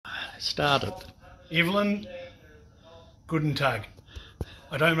Start it. Evelyn, guten Tag.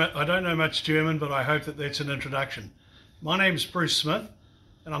 I don't know much German, but I hope that that's an introduction. My name's Bruce Smith,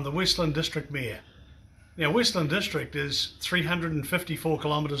 and I'm the Westland District Mayor. Now, Westland District is 354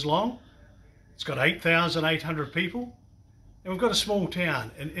 kilometres long. It's got 8,800 people, and we've got a small town.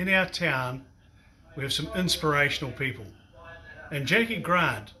 And in our town, we have some inspirational people. And Jacquie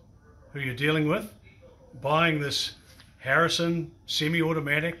Grant, who you're dealing with, buying this Harrison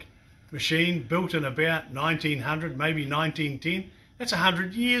semi-automatic machine built in about 1900, maybe 1910. That's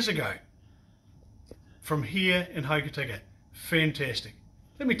 100 years ago. From here in Hokitika. Fantastic.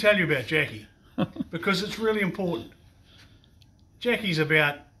 Let me tell you about Jacquie, because it's really important. Jackie's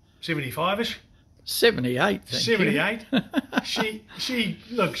about 75-ish. 78, 78.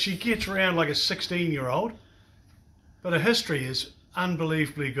 She gets around like a 16-year-old, but her history is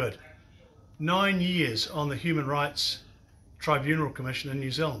unbelievably good. 9 years on the Human Rights Tribunal Commission in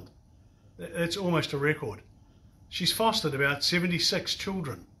New Zealand. It's almost a record. She's fostered about 76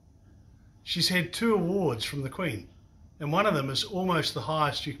 children. She's had 2 awards from the Queen, and one of them is almost the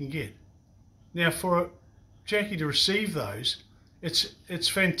highest you can get. Now, for Jacquie to receive those, it's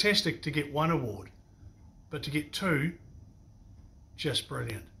fantastic to get 1 award, but to get 2, just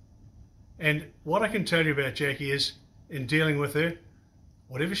brilliant. And what I can tell you about Jacquie is, in dealing with her,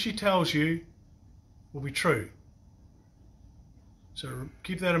 whatever she tells you will be true. So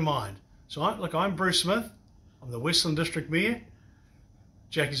keep that in mind. So I'm Bruce Smith. I'm the Westland District Mayor.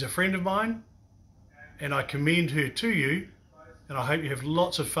 Jackie's a friend of mine, and I commend her to you, and I hope you have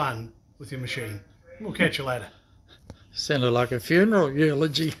lots of fun with your machine. We'll catch you later. Sounded like a funeral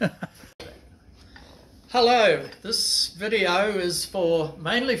eulogy. Hello, this video is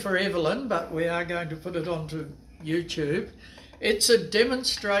mainly for Evelyn, but we are going to put it onto YouTube. It's a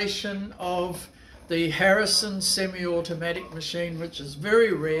demonstration of the Harrison semi-automatic machine, which is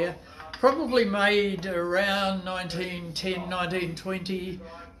very rare, probably made around 1910, 1920,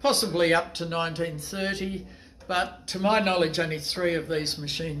 possibly up to 1930, but to my knowledge only 3 of these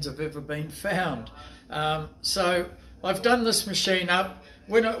machines have ever been found. So I've done this machine up.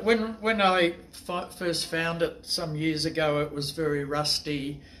 When I first found it some years ago, it was very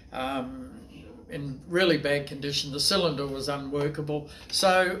rusty, in really bad condition. The cylinder was unworkable.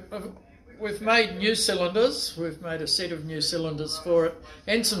 So we've made new cylinders. We've made a set of new cylinders for it,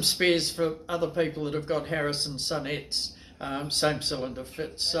 and some spares for other people that have got Harrison Sonettes. Same cylinder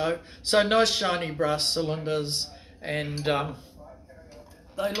fits. So nice shiny brass cylinders, and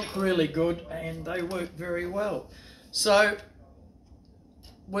they look really good and they work very well. So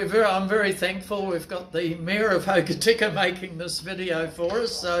I'm very thankful we've got the Mayor of Hokitika making this video for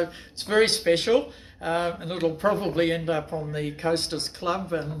us, so it's very special, and it'll probably end up on the Coasters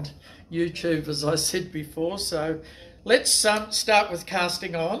Club and YouTube, as I said before. So let's start with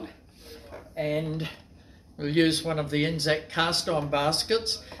casting on, and we'll use one of the Anzac cast-on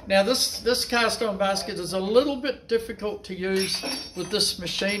baskets. Now this cast-on basket is a little bit difficult to use with this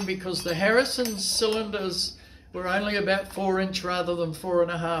machine because the Harrison cylinders were only about 4-inch rather than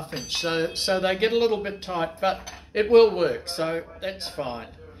 4.5-inch, so they get a little bit tight, but it will work, so that's fine.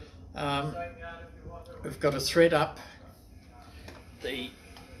 We've got to thread up the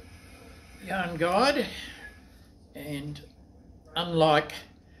yarn guide, and unlike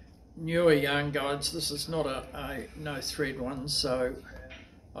newer yarn guides, this is not a no thread one, so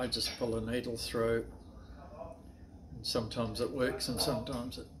I just pull a needle through, and sometimes it works and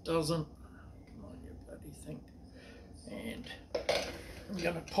sometimes it doesn't. Come on, you bloody thing. And I'm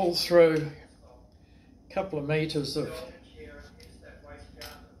going to pull through a couple of metres of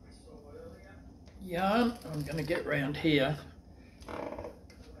yarn. I'm going to get round here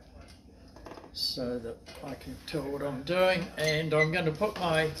so that I can tell what I'm doing, and I'm going to put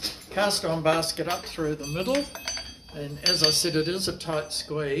my cast-on basket up through the middle, and as I said, it is a tight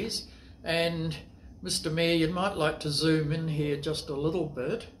squeeze. And Mr. Mayor, you might like to zoom in here just a little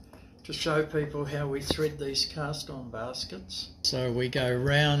bit to show people how we thread these cast-on baskets. So we go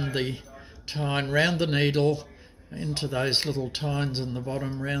round the tine, round the needle, into those little tines in the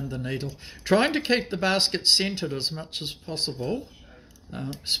bottom, round the needle, trying to keep the basket centred as much as possible,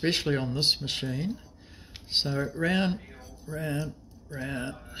 especially on this machine. So round, round,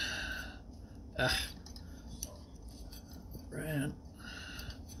 round, round.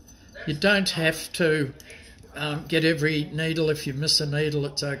 You don't have to get every needle. If you miss a needle,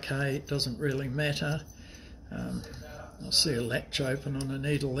 it's okay, it doesn't really matter. I see a latch open on a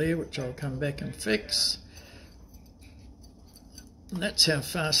needle there, which I'll come back and fix. And that's how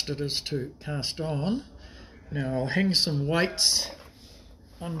fast it is to cast on. Now I'll hang some weights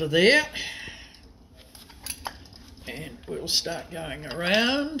under there, and we'll start going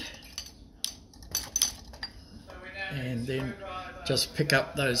around. and then just pick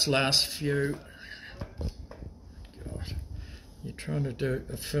up those last few. God, you're trying to do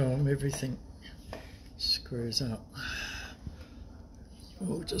a film, everything screws up.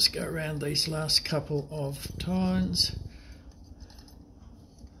 We'll just go around these last couple of times.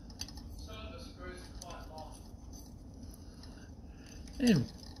 And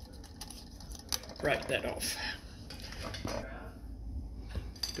break that off.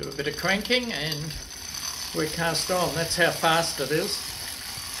 Do a bit of cranking and we cast on. That's how fast it is.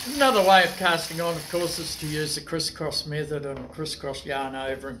 Another way of casting on, of course, is to use the crisscross method and crisscross yarn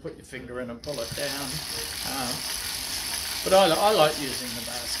over and put your finger in and pull it down. But I like using the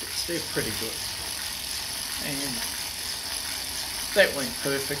baskets. They're pretty good. And that went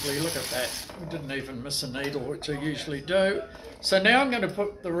perfectly. Look at that. We didn't even miss a needle, which I usually do. So now I'm going to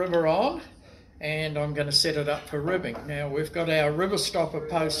put the ribber on and I'm going to set it up for ribbing. Now we've got our ribber stopper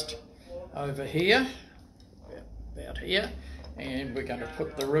post over here, about here, and we're going to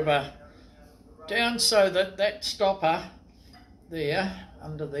put the ribber down so that that stopper there,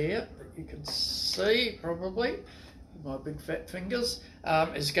 under there, that you can see probably with my big fat fingers,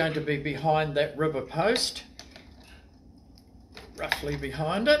 is going to be behind that ribber post, roughly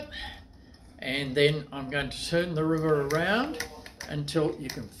behind it. And then I'm going to turn the ribber around until you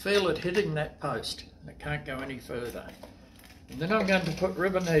can feel it hitting that post. It can't go any further. And then I'm going to put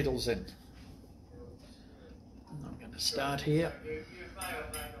ribber needles in. And I'm going to start here.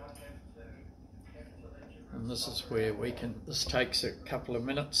 And this is where we can, this takes a couple of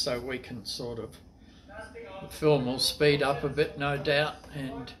minutes so we can sort of, the film will speed up a bit, no doubt.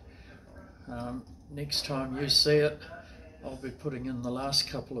 And next time you see it, I'll be putting in the last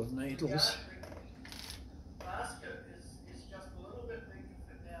couple of needles.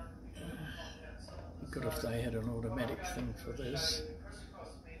 Good if they had an automatic thing for this.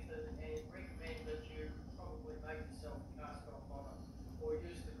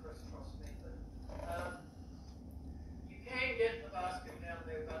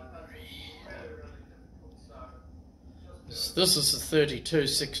 This is a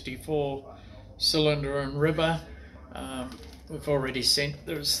 3264 cylinder and ribber. We've already sent,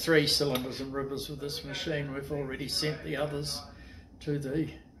 there's 3 cylinders and ribbers with this machine. We've already sent the others to the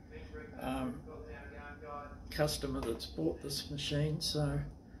customer that's bought this machine, so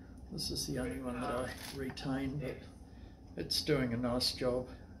this is the only one that I retain, but it's doing a nice job.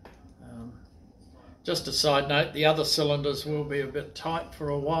 Just a side note, the other cylinders will be a bit tight for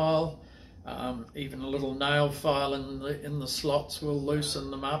a while. Even a little nail file in the slots will loosen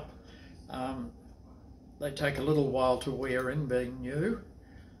them up. They take a little while to wear in, being new,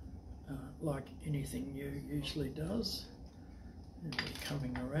 like anything new usually does. And we're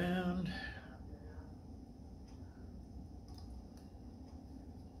coming around.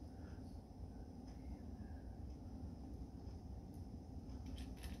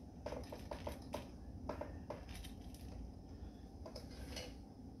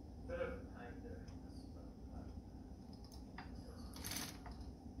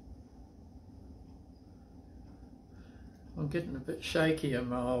 I'm getting a bit shaky in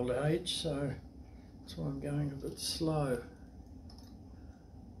my old age, so that's why I'm going a bit slow.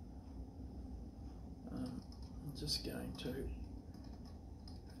 I'm just going to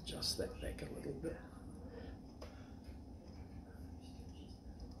adjust that back a little bit.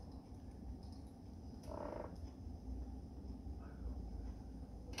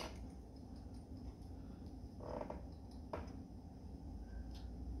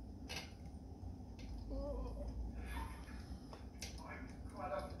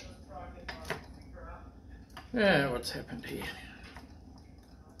 Yeah, what's happened here?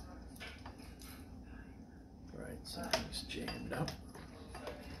 Right, something's jammed up.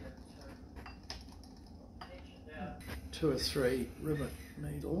 2 or 3 rivet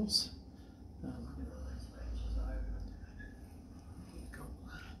needles. A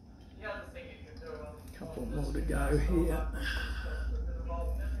couple more to go here.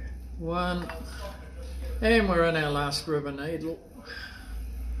 1, and we're in our last rubber needle.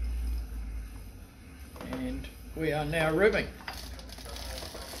 And we are now ribbing.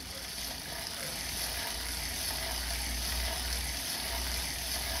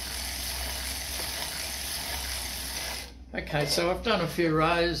 Okay, so I've done a few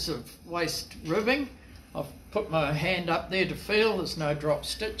rows of waist ribbing. I've put my hand up there to feel, there's no drop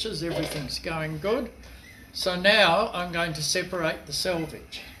stitches, everything's going good. So now I'm going to separate the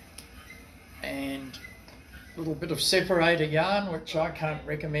selvage. And a little bit of separator yarn, which I can't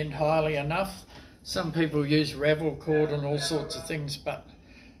recommend highly enough. Some people use ravel cord and all sorts of things, but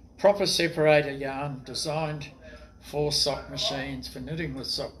proper separator yarn designed for sock machines, for knitting with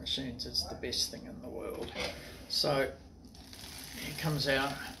sock machines, is the best thing in the world. So here comes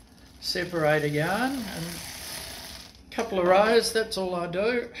our separator yarn, and a couple of rows, that's all I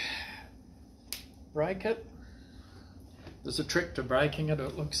do. Break it. There's a trick to breaking it.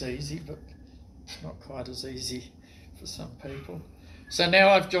 It looks easy, but it's not quite as easy for some people. So now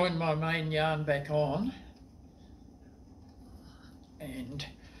I've joined my main yarn back on, and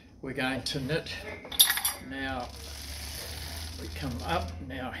we're going to knit. Now we come up,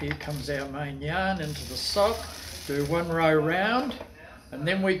 now here comes our main yarn into the sock, do one row round, and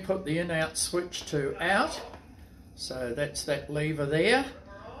then we put the in-out switch to out. So that's that lever there,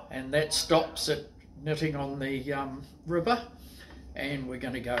 and that stops it knitting on the ribber. And we're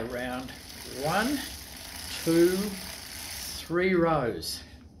going to go round 1, 2, 3 rows.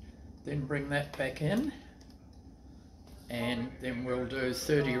 Then bring that back in, and then we'll do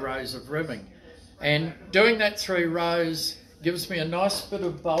 30 rows of ribbing. And doing that 3 rows gives me a nice bit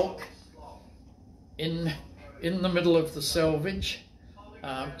of bulk in the middle of the selvage,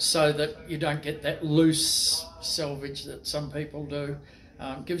 so that you don't get that loose selvage that some people do.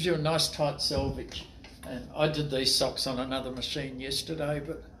 Gives you a nice tight selvage. And I did these socks on another machine yesterday,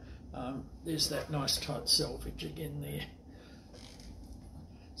 but there's that nice tight selvage again there.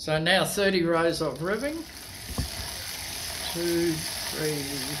 So now 30 rows of ribbing. 2, 3, 4, 5,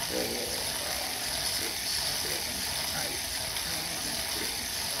 6, 7, 8, 9, 10.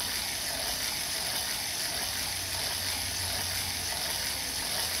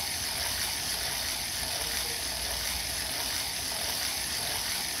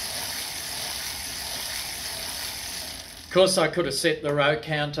 Of course, I could have set the row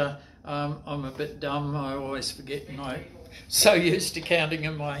counter. I'm a bit dumb. I always forget, and I'm so used to counting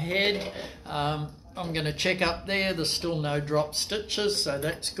in my head. I'm going to check up there. There's still no drop stitches, so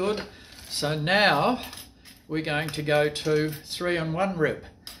that's good. So now we're going to go to 3-in-1 rib.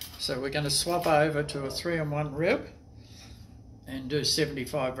 So we're going to swap over to a 3-in-1 rib and do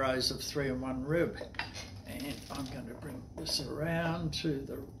 75 rows of 3-in-1 rib. And I'm going to bring this around to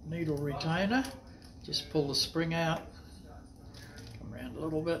the needle retainer. Just pull the spring out. Come around a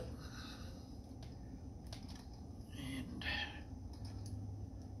little bit. And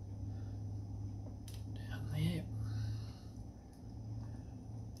down there.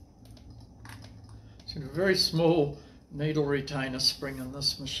 It's got a very small needle retainer spring in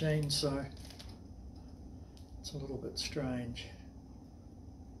this machine, so it's a little bit strange.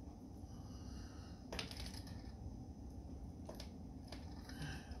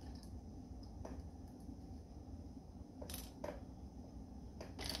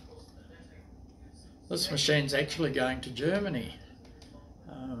 This machine's actually going to Germany.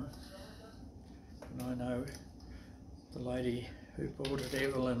 And I know the lady who bought it,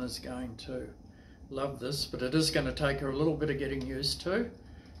 Evelyn, is going to love this, but it is going to take her a little bit of getting used to.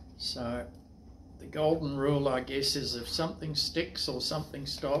 So the golden rule, I guess, is if something sticks or something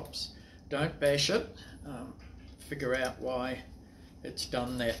stops, don't bash it. Figure out why it's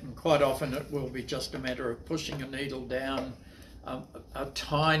done that. And quite often it will be just a matter of pushing a needle down a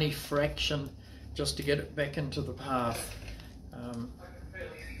tiny fraction just to get it back into the path.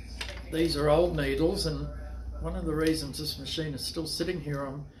 These are old needles, and one of the reasons this machine is still sitting here,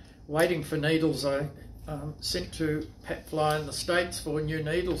 I'm waiting for needles. I sent to Pat Fly in the States for new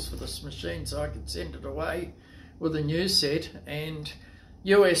needles for this machine so I could send it away with a new set, and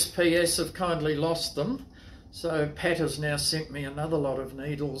USPS have kindly lost them. So Pat has now sent me another lot of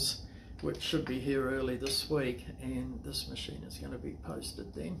needles which should be here early this week, and this machine is going to be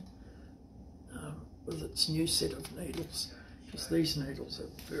posted then with its new set of needles, because these needles are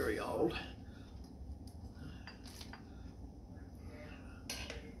very old.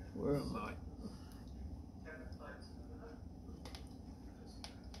 Where am I?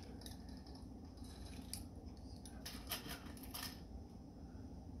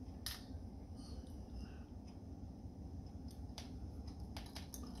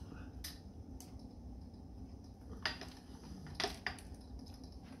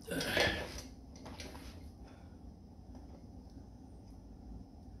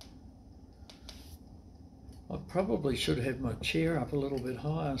 I probably should have my chair up a little bit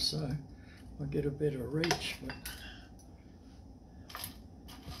higher so I get a better reach, but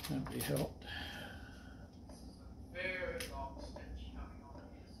can't be helped.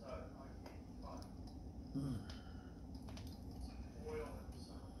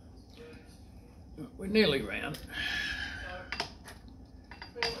 We're nearly round.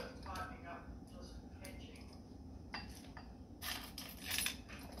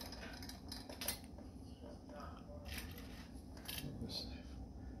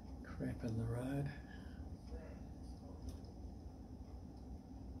 Crap in the road.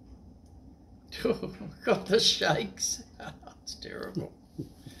 Got the shakes. It's terrible.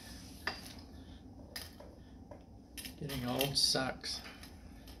 Getting old sucks.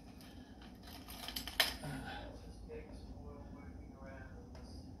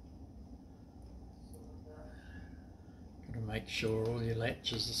 Got to make sure all your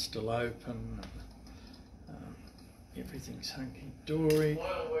latches are still open. Everything's hunky-dory.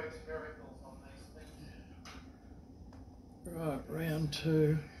 Right, round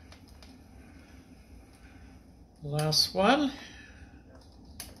to the last one.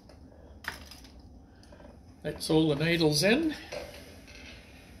 That's all the needles in.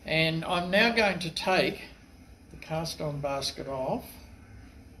 And I'm now going to take the cast-on basket off.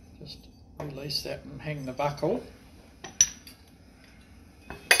 Just release that and hang the buckle.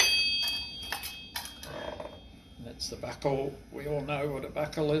 That's the buckle. We all know what a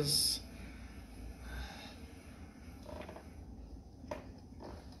buckle is.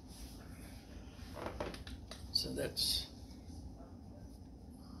 So that's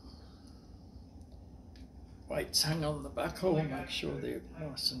weights hung on the buckle. Make sure they're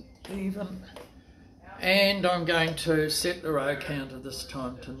nice and even. And I'm going to set the row counter this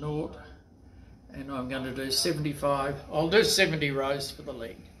time to 0. And I'm going to do 75. I'll do 70 rows for the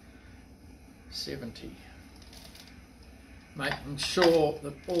leg. 70. Making sure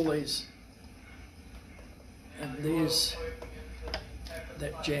that all these, and there's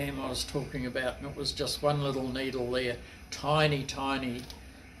that jam I was talking about, and it was just one little needle there, tiny, tiny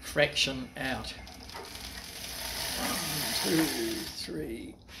fraction out. 1, 2,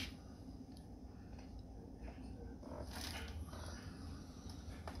 3.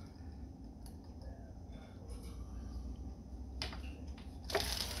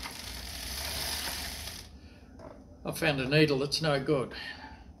 I found a needle that's no good.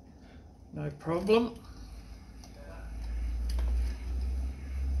 No problem.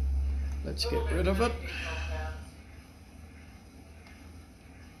 Let's get rid of it.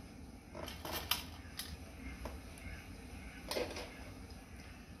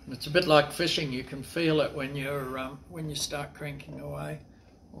 It's a bit like fishing. You can feel it when you start cranking away.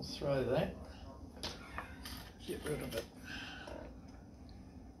 I'll throw that. Get rid of it.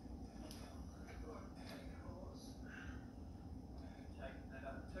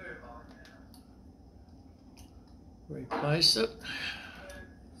 Replace it.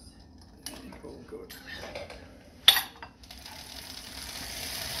 And all good.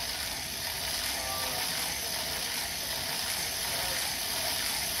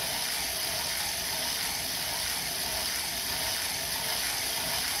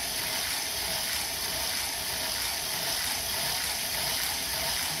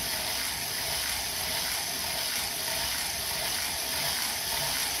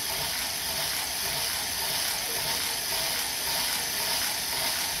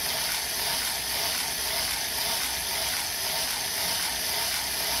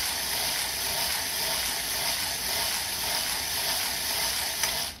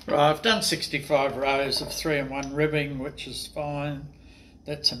 Right, I've done 65 rows of 3-in-1 ribbing, which is fine.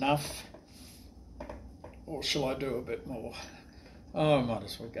 That's enough. Or shall I do a bit more? Oh, I might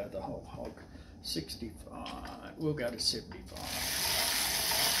as well go the whole hog. 65. We'll go to 75.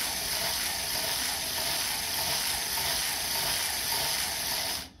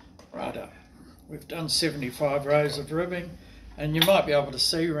 Righto. We've done 75 rows of ribbing, and you might be able to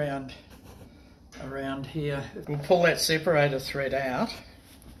see around here. We'll pull that separator thread out.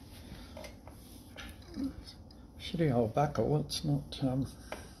 Shitty old buckle, it's not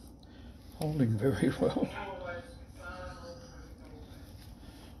holding very well.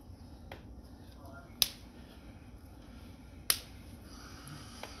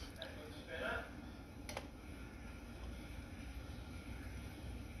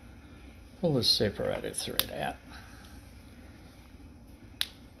 Pull the separator thread out.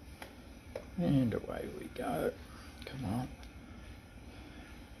 And away we go. Come on.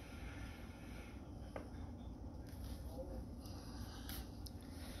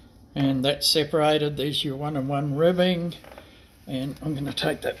 And that's separated. There's your 1-in-1 ribbing, and I'm going to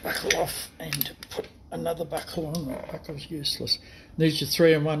take that buckle off and put another buckle on. That buckle's useless. There's your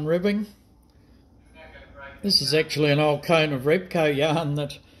 3-in-1 ribbing. This is actually an old cone of Repco yarn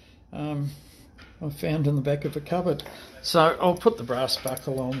that I found in the back of a cupboard. So I'll put the brass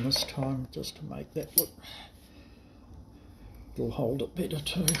buckle on this time just to make that look. It'll hold it better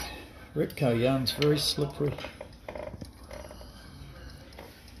too. Repco yarn's very slippery.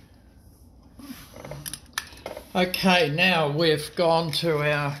 Okay, now we've got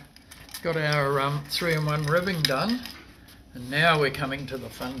our 3-in-1 ribbing done, and now we're coming to the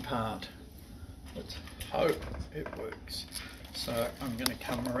fun part. Let's hope it works. So I'm going to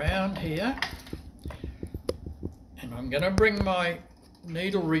come around here and I'm going to bring my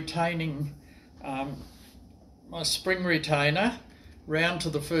needle retaining, my spring retainer round to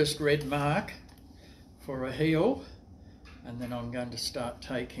the first red mark for a heel, and then I'm going to start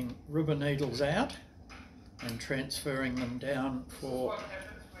taking rubber needles out and transferring them down for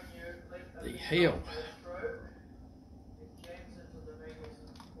the heel.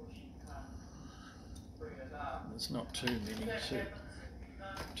 There's not too many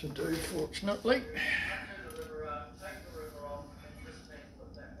to do, fortunately.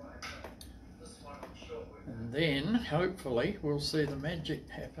 And then, hopefully, we'll see the magic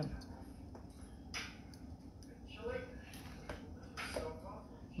happen.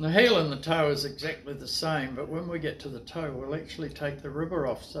 The heel and the toe is exactly the same, but when we get to the toe, we'll actually take the rubber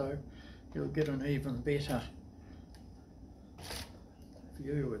off, so you'll get an even better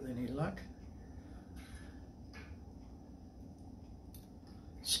view with any luck.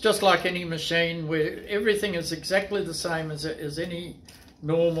 It's just like any machine where everything is exactly the same as any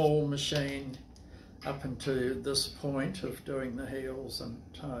normal machine up until this point of doing the heels and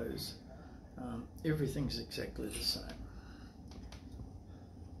toes. Everything's exactly the same.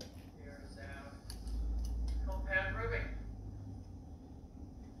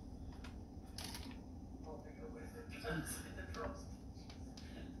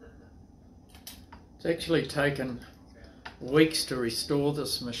 It's actually taken weeks to restore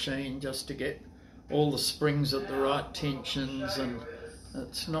this machine just to get all the springs at the right tensions, and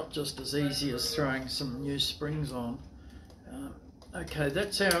it's not just as easy as throwing some new springs on. Okay,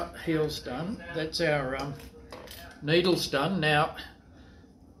 that's our heels done, that's our needles done. Now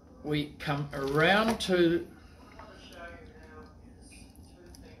we come around to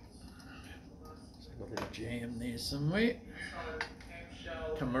a little jam there somewhere.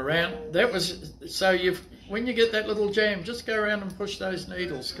 Come around. That was so when you get that little jam, just go around and push those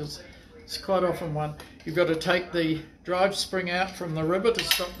needles, because it's quite often one. You've got to take the drive spring out from the rubber to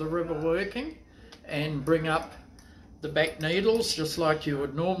stop the rubber working, and bring up the back needles just like you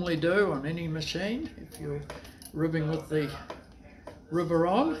would normally do on any machine if you're ribbing with the rubber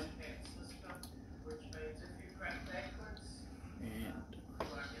on. And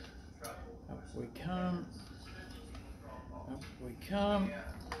up we come. Up we come.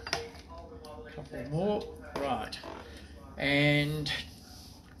 A couple more. Right. And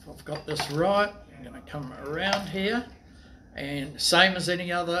if I've got this right, I'm going to come around here, and same as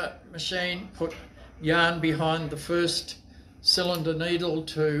any other machine, put yarn behind the first cylinder needle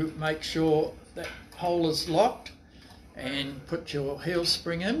to make sure that hole is locked, and put your heel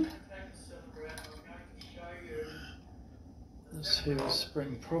spring in. This heel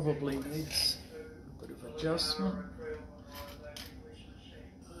spring probably needs a bit of adjustment.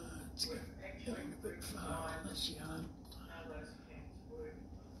 It's getting a bit far on this yarn.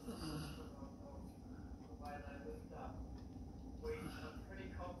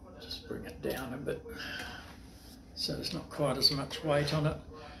 Just bring it down a bit so there's not quite as much weight on it.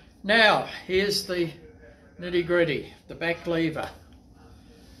 Now, here's the nitty gritty, the back lever.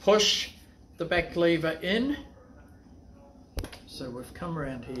 Push the back lever in. So we've come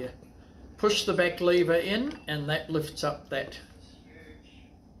around here. Push the back lever in, and that lifts up that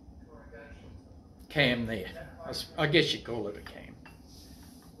cam there. I guess you call it a cam.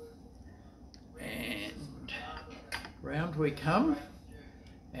 And round we come,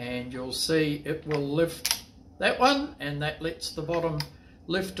 and you'll see it will lift that one, and that lets the bottom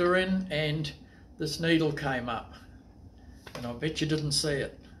lifter in, and this needle came up, and I bet you didn't see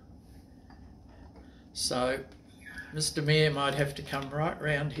it. So Mr. Mayor might have to come right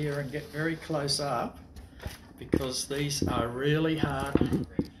round here and get very close up, because these are really hard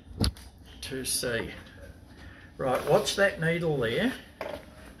to see. Right, watch that needle there.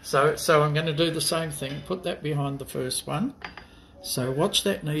 So I'm going to do the same thing, put that behind the first one. So watch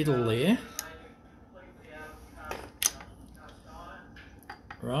that needle there.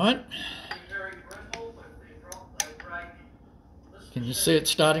 Right. Can you see it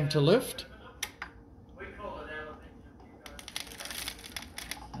starting to lift?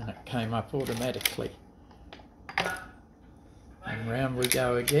 And it came up automatically. And round we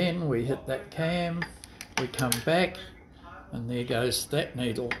go again, we hit that cam, we come back, and there goes that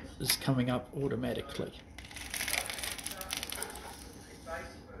needle is coming up automatically.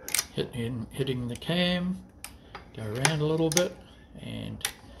 Hitting the cam, go around a little bit, and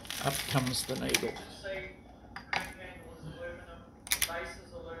up comes the needle.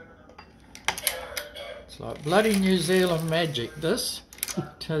 It's like bloody New Zealand magic, this, I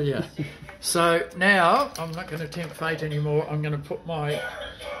tell you. So now I'm not going to tempt fate anymore. I'm going to put my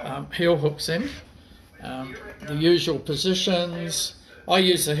heel hooks in, the usual positions. I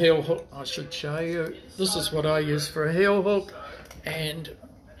use a heel hook, I should show you. This is what I use for a heel hook, and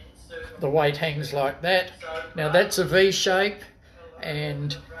the weight hangs like that. Now that's a V shape,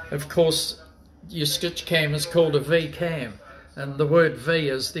 and of course your stitch cam is called a V cam, and the word V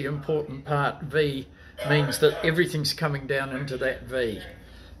is the important part. V means that everything's coming down into that V.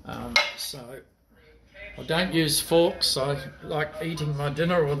 So I don't use forks. I like eating my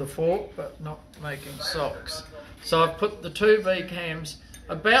dinner with a fork, but not making socks. So I've put the two V cams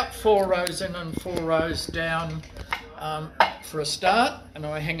about 4 rows in and 4 rows down for a start, and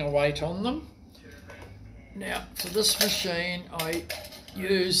I hang a weight on them. Now for this machine I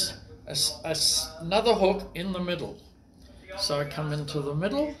use another hook in the middle. So I come into the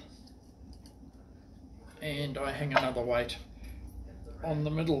middle and I hang another weight on the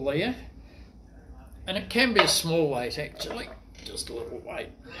middle there. And it can be a small weight actually, just a little weight.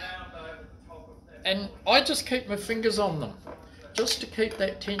 And I just keep my fingers on them, just to keep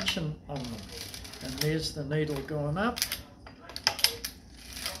that tension on them. And there's the needle going up.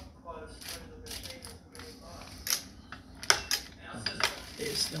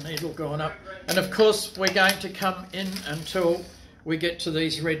 There's the needle going up. And of course we're going to come in until we get to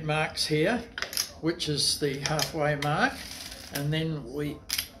these red marks here, which is the halfway mark. And then we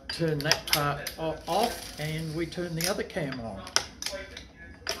turn that part off and we turn the other cam on.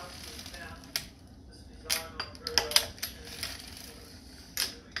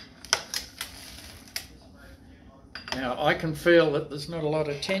 Now I can feel that there's not a lot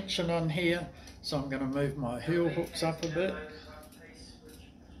of tension on here, so I'm going to move my heel hooks up a bit.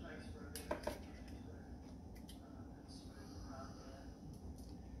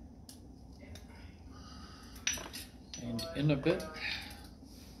 And in a bit,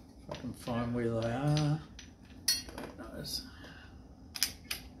 if I can find where they are. Nice.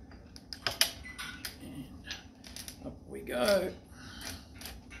 And up we go.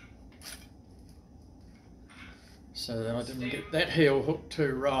 So that I didn't get that heel hook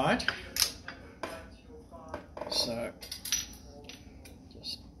too right. So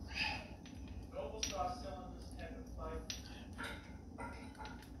just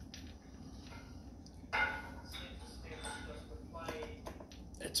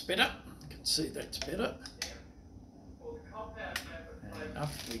that's better. You can see that's better. And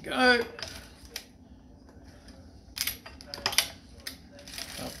up we go.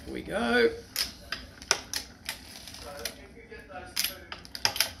 Up we go.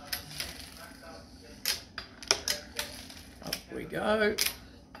 Up we go.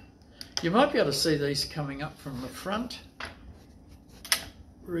 You might be able to see these coming up from the front.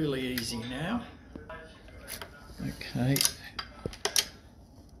 Really easy now. Okay.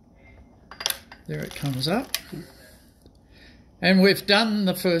 There it comes up. And we've done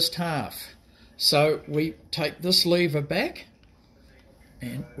the first half. So we take this lever back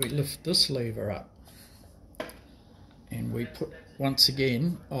and we lift this lever up. And we put, once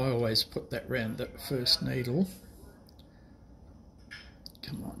again, I always put that round that first needle.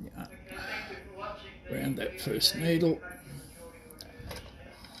 Come on, yeah. Round that first needle.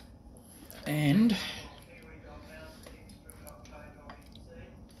 And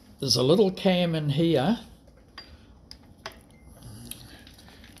there's a little cam in here.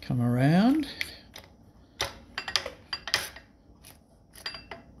 Come around.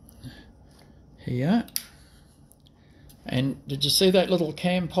 Here. And did you see that little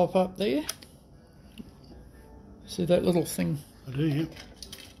cam pop up there? See that little thing? I do, yeah.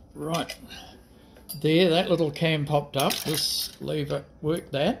 Right. There, that little cam popped up. This lever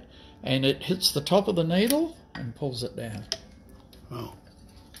worked that. And it hits the top of the needle and pulls it down. Oh.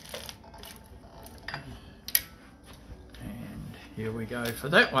 And here we go for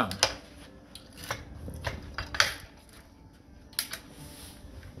that one.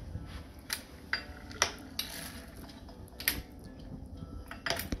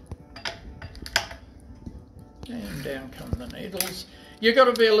 And down come the needles. You've got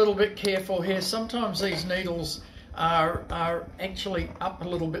to be a little bit careful here. Sometimes these needles are actually up a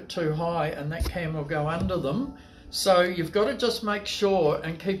little bit too high and that cam will go under them. So you've got to just make sure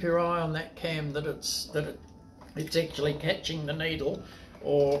and keep your eye on that cam that it's actually catching the needle,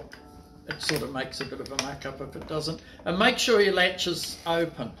 or it sort of makes a bit of a muck up if it doesn't. And make sure your latch is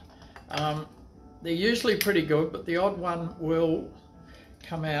open. They're usually pretty good, but the odd one will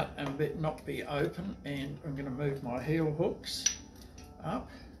come out and not be open. And I'm going to move my heel hooks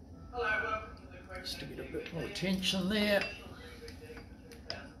up just to get a bit more tension there.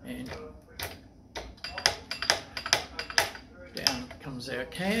 And down comes our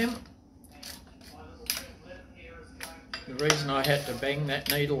cam. The reason I had to bang that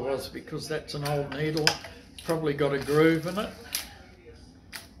needle was because that's an old needle, probably got a groove in it.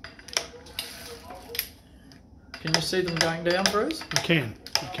 Can you see them going down, Bruce? You can,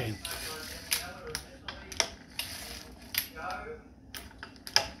 you can.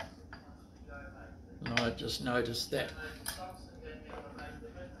 And I just noticed that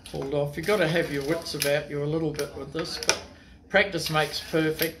pulled off. You've got to have your wits about you a little bit with this, but practice makes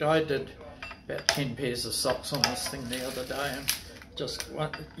perfect. I did about 10 pairs of socks on this thing the other day, and just,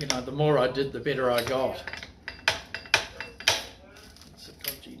 you know, the more I did, the better I got. It's a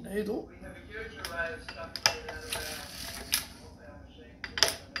dodgy needle.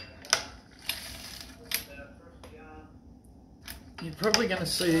 You're probably going to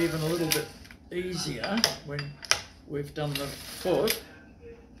see even a little bit easier when we've done the foot,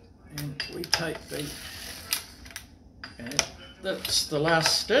 and we take the, and that's the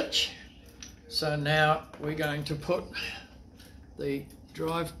last stitch. So now we're going to put the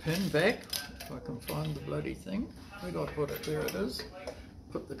drive pin back, if I can find the bloody thing. Where did I put it? There it is.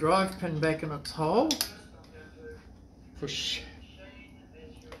 Put the drive pin back in its hole. Push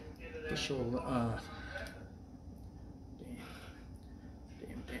all the,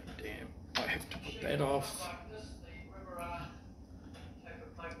 damn. I have to put that off.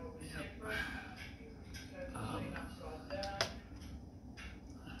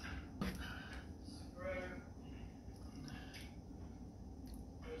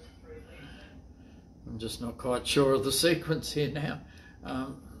 I'm just not quite sure of the sequence here now.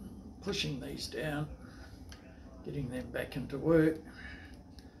 Pushing these down, getting them back into work.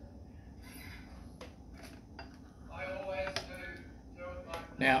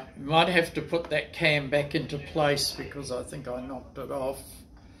 Now, you might have to put that cam back into place because I think I knocked it off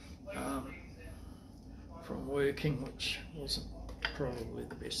from working, which wasn't probably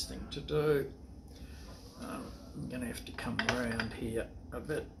the best thing to do. I'm going to have to come around here a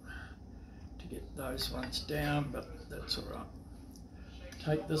bit to get those ones down, but that's all right.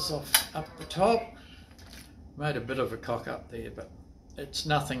 Take this off up the top. Made a bit of a cock up there, but it's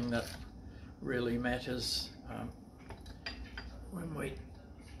nothing that really matters when we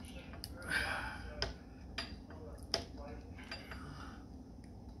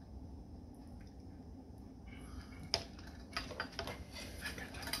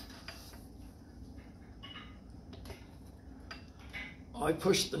I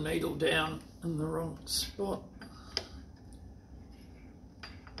pushed the needle down in the wrong spot.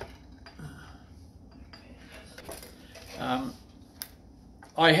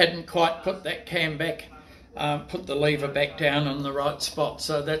 I hadn't quite put that cam back, put the lever back down in the right spot,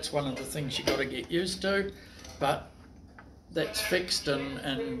 so that's one of the things you've got to get used to, but that's fixed,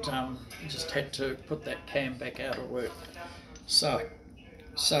 and just had to put that cam back out of work. So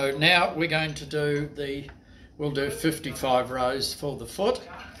now we're going to do we'll do 55 rows for the foot. 1,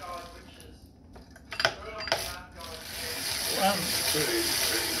 2,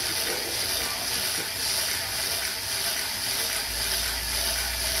 3,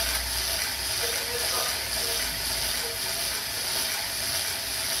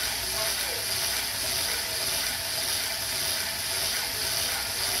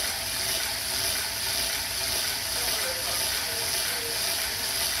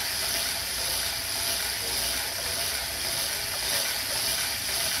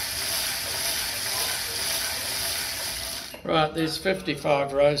 Right, there's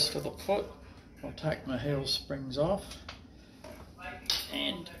 55 rows for the foot. I'll take my heel springs off.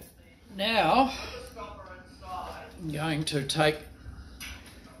 And now I'm going to take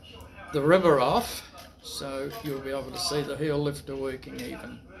the ribber off, so you'll be able to see the heel lifter working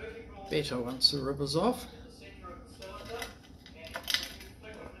even better once the ribber's off.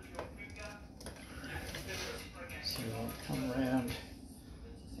 So I'll come around,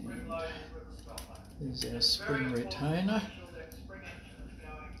 and there's our spring retainer.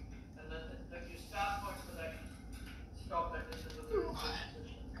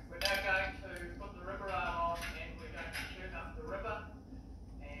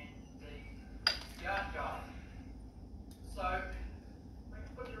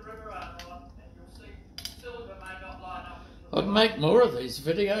 I'd make more of these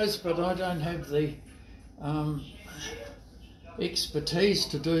videos, but I don't have the expertise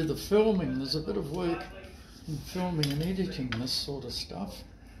to do the filming. There's a bit of work in filming and editing this sort of stuff.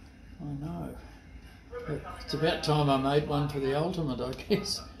 I know. But it's about time I made one for the Ultimate, I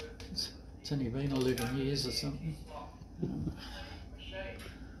guess. It's only been 11 years or something.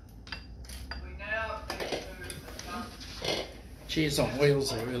 Chairs on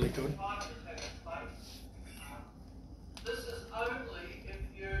wheels are really good.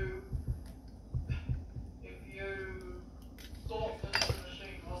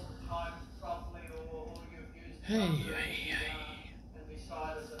 Hey, hey, hey. And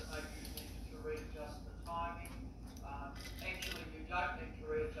decided that maybe you needed to readjust the timing. Actually, you don't need to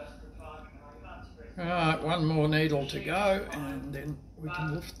readjust the timing, and I can't stress it. Alright, one more needle to go, and then we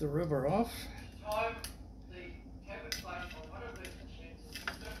can lift the rubber off. Time the tablet plate on one of these machines is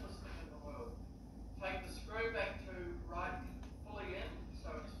the simplest thing in the world. Take the screw back to right fully in,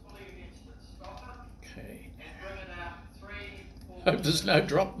 so it's fully against its stopper. Okay. And bring it out 3, 4. Hope there's no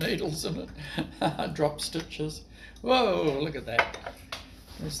drop needles in it. Drop stitches. Whoa, look at that.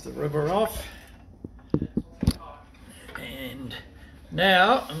 There's the rubber off. And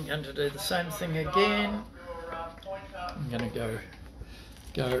now I'm going to do the same thing again. I'm going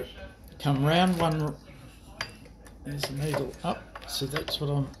to come round one. There's a needle up. So that's what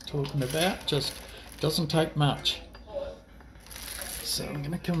I'm talking about. Just doesn't take much. So I'm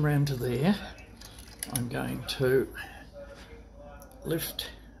going to come round to there. I'm going to lift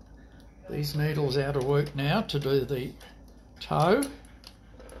these needles out of work now to do the toe.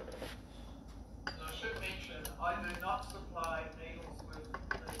 I should mention, I do not supply needles with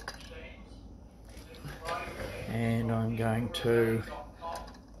these machines. And I'm going to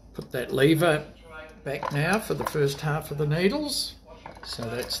put that lever back now for the first half of the needles. So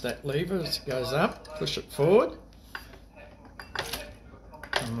that's that lever, it goes up, push it forward.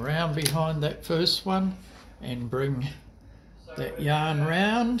 Come round behind that first one and bring that yarn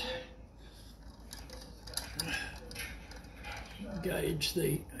round. Engage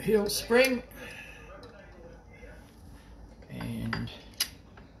the heel spring. And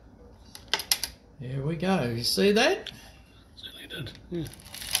there we go. You see that? Certainly did. Yeah.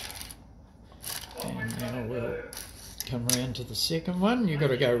 And now we'll come round to the second one. You've got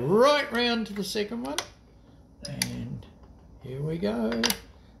to go right round to the second one. And here we go.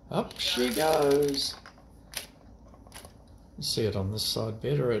 Up she goes. You see it on this side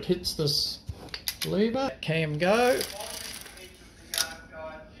better. It hits this lever. Cam go.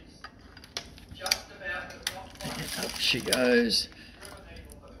 And up she goes.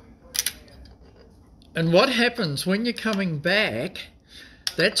 And what happens when you're coming back,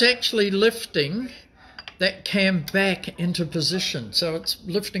 that's actually lifting that cam back into position. So it's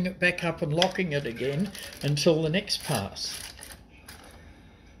lifting it back up and locking it again until the next pass.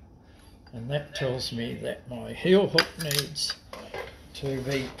 And that tells me that my heel hook needs to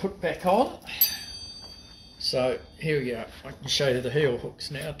be put back on. So here we go. I can show you the heel hooks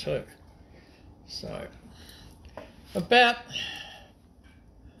now too. So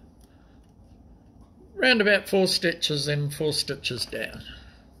round about 4 stitches, then 4 stitches down.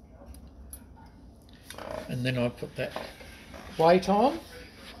 And then I put that weight on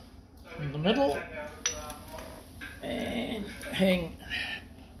in the middle and hang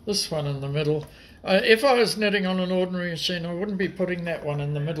this one in the middle. If I was knitting on an ordinary machine, I wouldn't be putting that one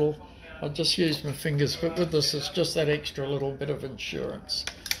in the middle. I'd just use my fingers, but with this it's just that extra little bit of insurance.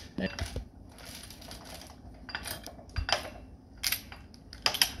 There's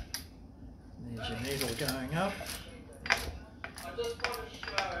your needle going up. I just want to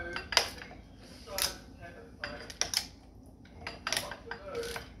show the side of the tablet plate what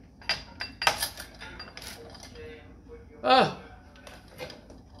to do. Ah!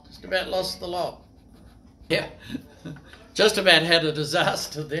 Just about lost the lot. Yeah, just about had a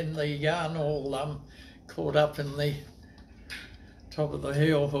disaster then. The yarn all caught up in the top of the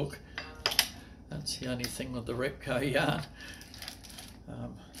heel hook. That's the only thing with the Repco yarn.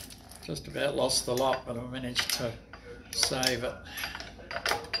 Just about lost the lot, but I managed to save it.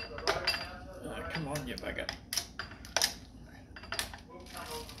 Oh, come on, you bugger.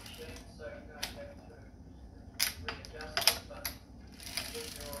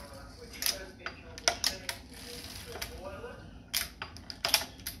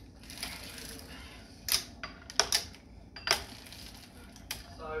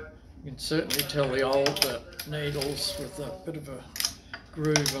 You can certainly tell the older needles with a bit of a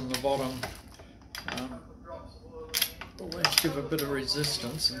groove on the bottom always give a bit of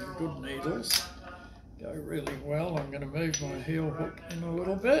resistance, and the good needles go really well. I'm going to move my heel hook in a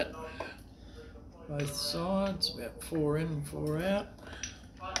little bit, both sides, about 4 in, 4 out,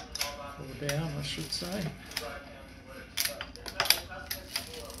 4 down I should say.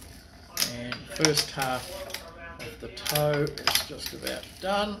 And first half of the toe is just about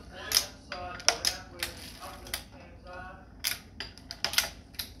done.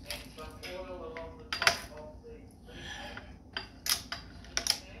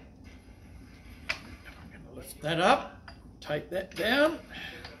 Lift that up, take that down,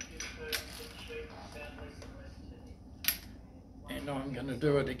 and I'm going to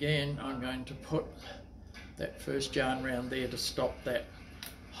do it again. I'm going to put that first yarn round there to stop that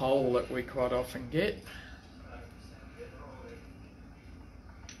hole that we quite often get.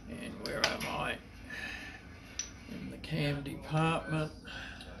 cam department.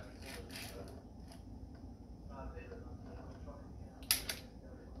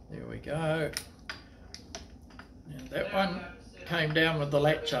 There we go. And that one came down with the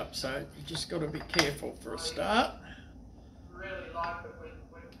latch up, so you just got to be careful for a start. Really like it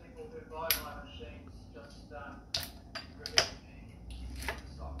when people who buy my machines just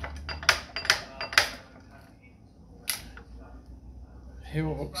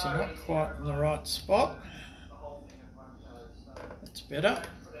heel hooks are not quite in the right spot. That's better.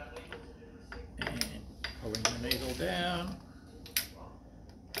 And pulling the needle down.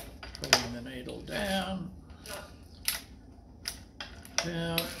 Pulling the needle down.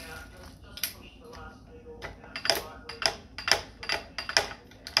 Down.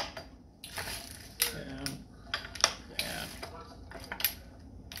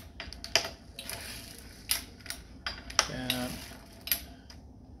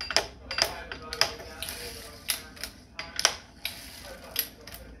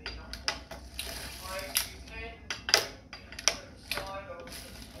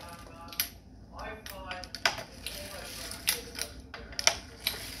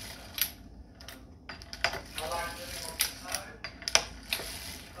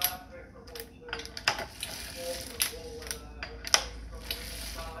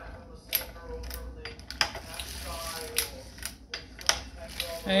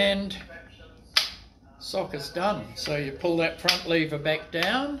 And socker's done. So you pull that front lever back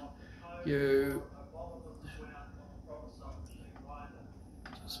down, you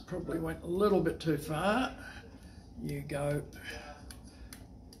just probably went a little bit too far, you go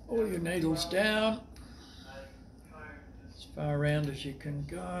all your needles down as far around as you can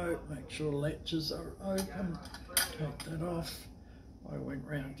go, make sure latches are open, take that off. I went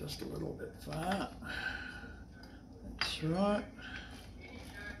round just a little bit far, that's right.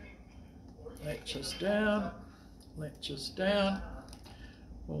 Latches down,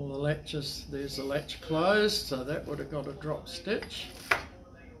 all the latches, there's the latch closed, so that would have got a drop stitch.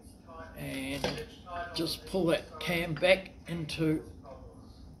 And just pull that cam back into,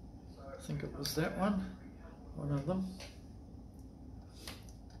 I think it was that one of them.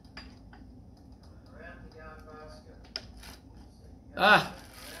 Ah,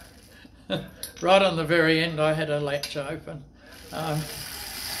 right on the very end I had a latch open.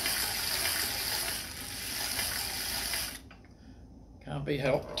 Can't be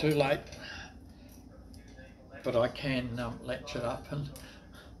helped, too late. But I can latch it up and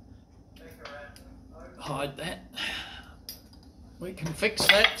hide that. We can fix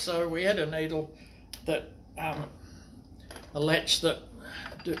that. So we had a needle that, a latch that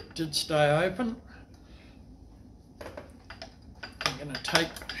did stay open. I'm going to take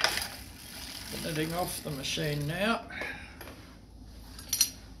the knitting off the machine now.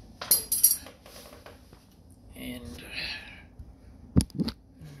 And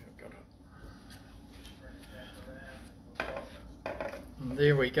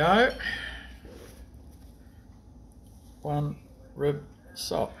there we go. One rib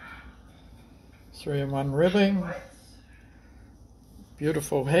sock, 3-in-1 ribbing,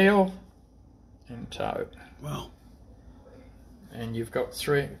 beautiful heel and toe. Wow. And you've got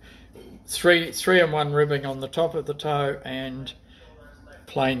three in one ribbing on the top of the toe and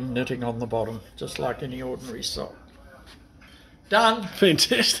plain knitting on the bottom, just like any ordinary sock. Done.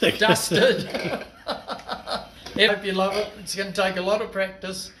 Fantastic. Dusted. I hope you love it. It's going to take a lot of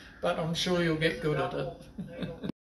practice, but I'm sure you'll get good at it.